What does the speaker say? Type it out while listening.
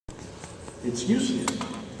it's useless.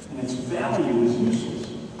 And its value is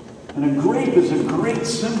useless. And a grape is a great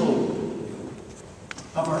symbol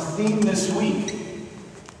of our theme this week.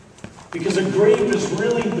 Because a grape is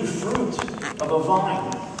really the fruit of a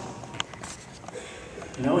vine.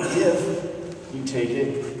 You know, if you take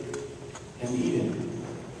it and eat it.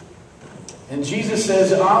 And Jesus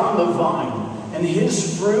says, I'm the vine. And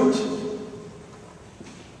his fruit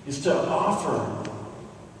is to offer.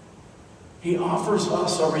 He offers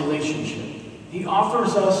us a relationship. He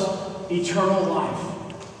offers us eternal life.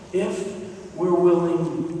 If we're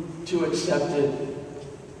willing to accept it.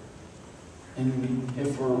 And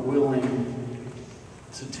if we're willing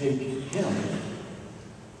to take him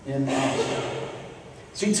in us.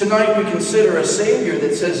 See, tonight we consider a Savior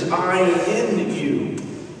that says, I in you.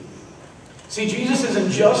 See, Jesus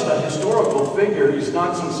isn't just a historical figure. He's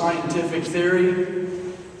not some scientific theory.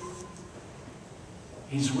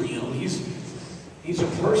 He's real. He's a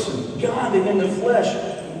person. God in the flesh.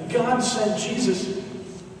 God sent Jesus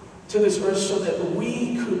to this earth so that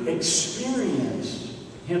we could experience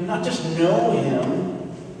him. Not just know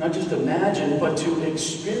him, not just imagine, but to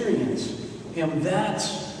experience him.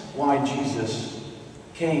 That's why Jesus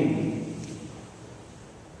came.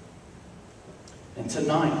 And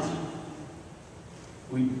tonight,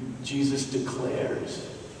 Jesus declares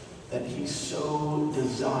that he so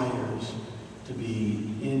desires to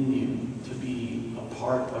be in you, to be a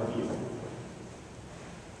part of you.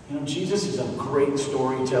 You know, Jesus is a great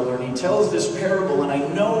storyteller, and he tells this parable, and I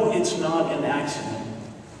know it's not an accident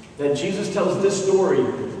that Jesus tells this story,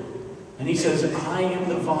 and he says, I am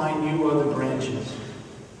the vine, you are the branches.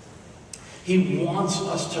 He wants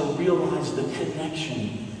us to realize the connection,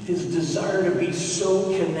 his desire to be so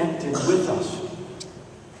connected with us.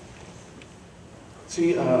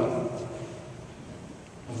 See, a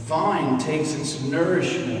vine takes its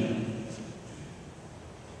nourishment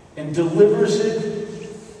and delivers it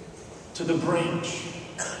to the branch.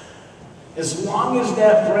 As long as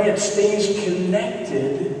that branch stays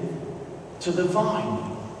connected to the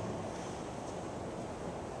vine.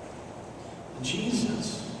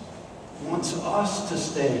 Jesus wants us to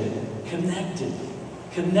stay connected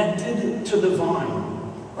to the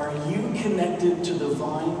vine. Are you connected to the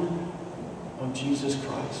vine of Jesus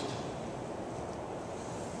Christ?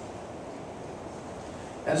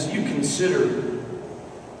 As you consider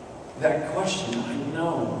that question, I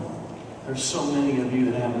know there's so many of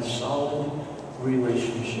you that have a solid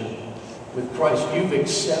relationship with Christ. You've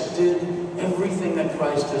accepted everything that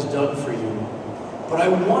Christ has done for you. But I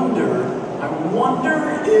wonder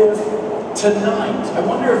if tonight, I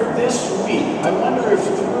wonder if this week, I wonder if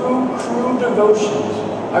through crew devotions,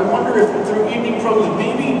 I wonder if through evening programs,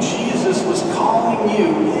 maybe Jesus was calling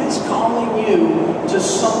you, is calling you to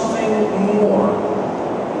something more.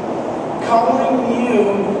 Calling you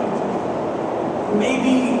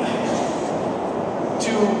maybe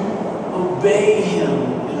to obey him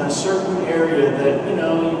in a certain area that, you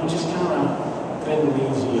know, you've just kind of been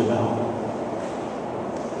lazy about.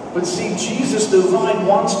 But see, Jesus the vine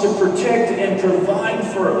wants to protect and provide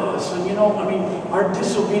for us. And you know, I mean, our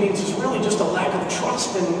disobedience is really just a lack of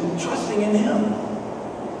trusting in him.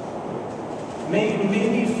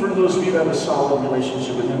 Maybe for those of you who have a solid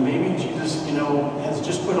relationship with him, maybe Jesus, you know, has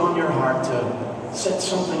just put on your heart to set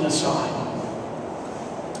something aside.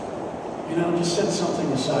 You know, just set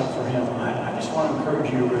something aside for him. I just want to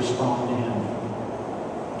encourage you to respond to him.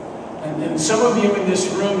 And some of you in this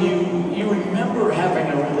room, you remember having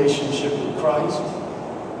a relationship with Christ.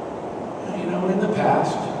 You know, in the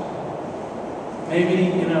past. Maybe,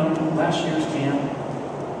 you know, last year's camp.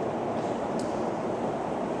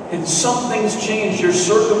 And some things change, your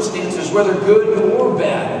circumstances, whether good or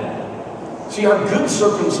bad. See, our good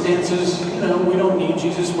circumstances, you know, we don't need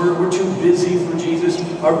Jesus. We're too busy for Jesus.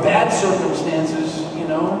 Our bad circumstances, you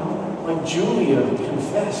know, like Julia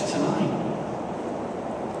confessed tonight.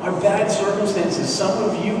 Our bad circumstances, some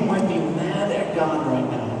of you might be mad at God right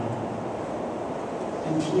now.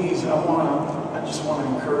 And please, I just want to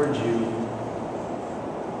encourage you.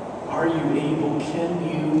 Are you able,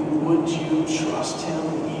 would you trust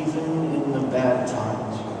him even in the bad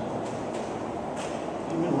times?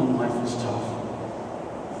 Even when life is tough.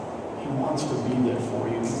 He wants to be there for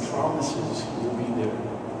you. He promises he will be there.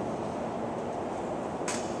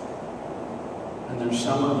 And there's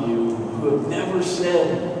some of you who have never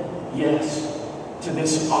said yes to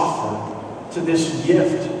this offer, to this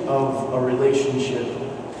gift of a relationship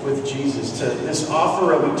with Jesus, to this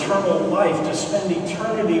offer of eternal life, to spend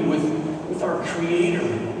eternity with our Creator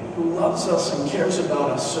who loves us and cares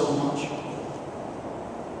about us so much.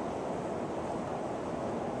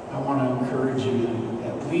 I want to encourage you to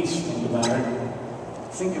at least think about it.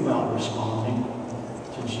 Think about responding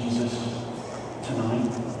to Jesus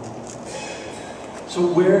tonight. So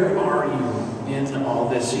where are you in all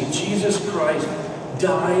this? See, Jesus Christ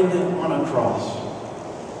died on a cross.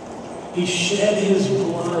 He shed his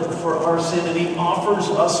blood for our sin, and he offers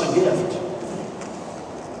us a gift.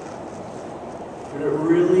 But it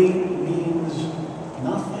really means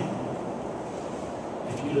nothing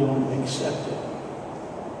if you don't accept it.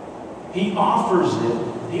 He offers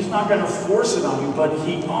it. He's not going to force it on you, but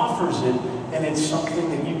he offers it, and it's something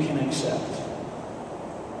that you can accept.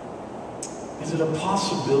 Is it a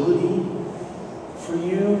possibility for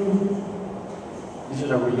you? Is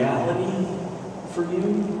it a reality for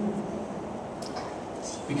you?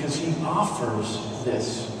 Because he offers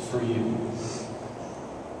this for you.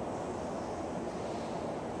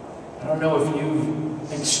 I don't know if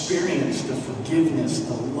you've experienced the forgiveness,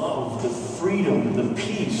 the love, the freedom, the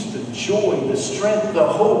peace, the joy, the strength, the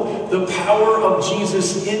hope, the power of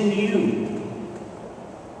Jesus in you.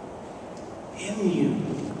 In you.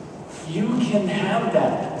 You can have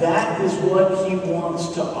that. That is what he wants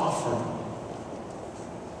to offer.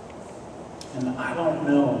 And I don't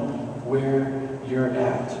know where you're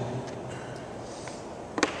at.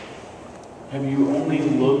 Have you only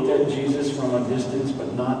looked at Jesus from a distance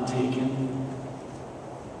but not taken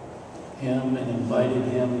him and invited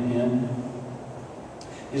him in?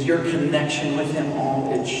 Is your connection with him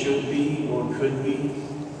all it should be or could be?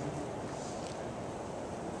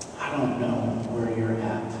 I don't know where you're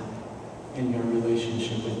at in your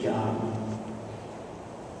relationship with God.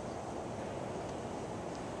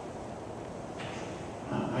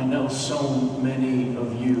 I know so many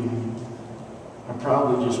of you are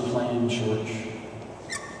probably just playing church.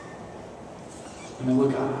 I mean,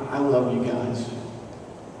 look, I love you guys.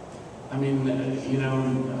 I mean,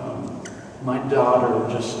 my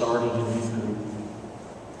daughter just started a youth group.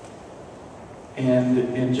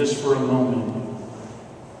 And just for a moment,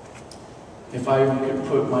 if I could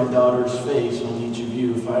put my daughter's face on each of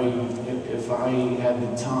you, if I had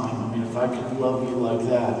the time, I mean, if I could love you like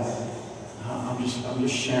that, I'm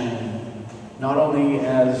just sharing, not only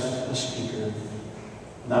as a speaker,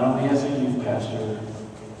 not only as a youth pastor,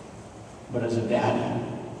 but as a daddy.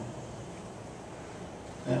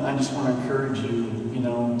 And I just want to encourage you,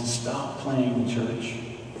 to stop playing church.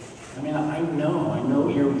 I mean, I know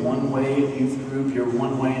you're one way at youth group, you're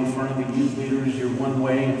one way in front of the youth leaders, you're one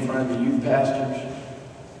way in front of the youth pastors.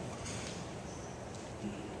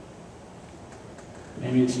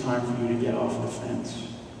 Maybe it's time for you to get off the fence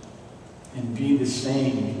and be the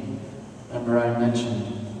same. Remember I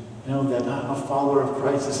mentioned, that a follower of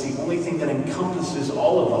Christ is the only thing that encompasses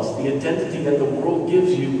all of us. The identity that the world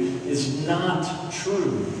gives you is not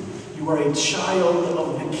true. You are a child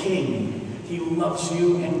of the King. He loves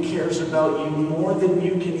you and cares about you more than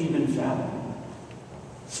you can even fathom.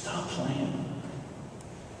 Stop playing.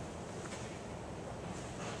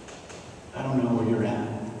 I don't know where you're at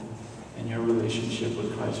in your relationship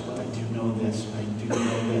with Christ, but I do know this.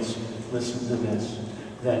 Listen to this.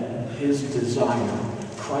 That his desire,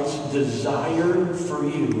 Christ's desire for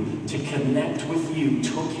you to connect with you,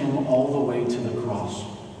 took him all the way to the cross.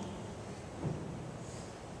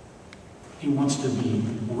 He wants to be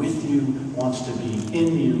with you, wants to be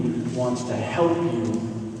in you, wants to help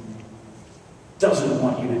you, doesn't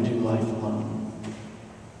want you to do life alone.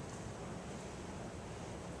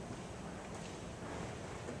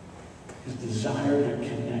 His desire to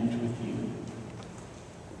connect with you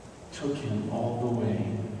took him all the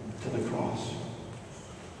way to the cross.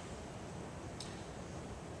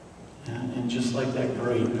 And just like that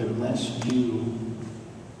grape, unless you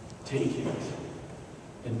take it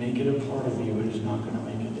and make it a part of you, it is not going to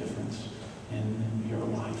make a difference in your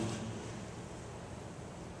life.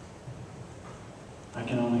 I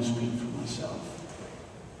can only speak for myself.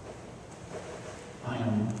 I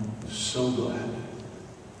am so glad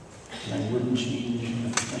that I wouldn't change a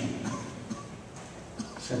thing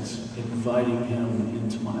since inviting him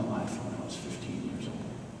into my life when I was 15 years old.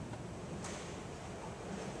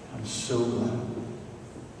 I'm so glad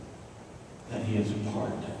that he is a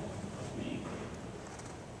part of me.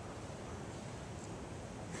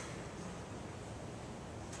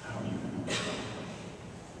 How are you going to respond?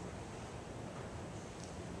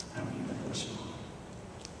 How are you going to respond?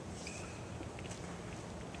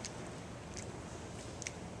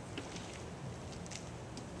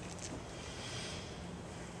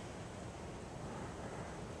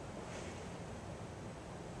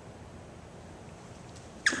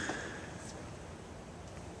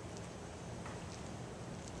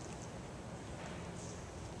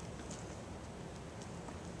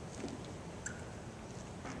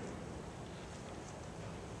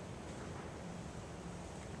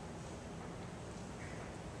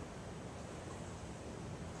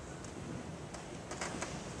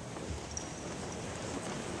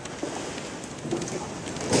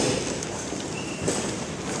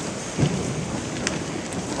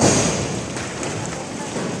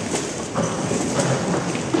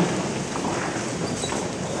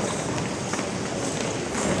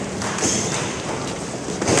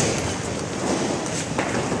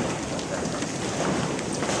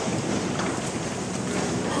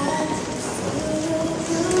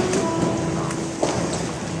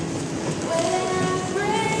 Amen.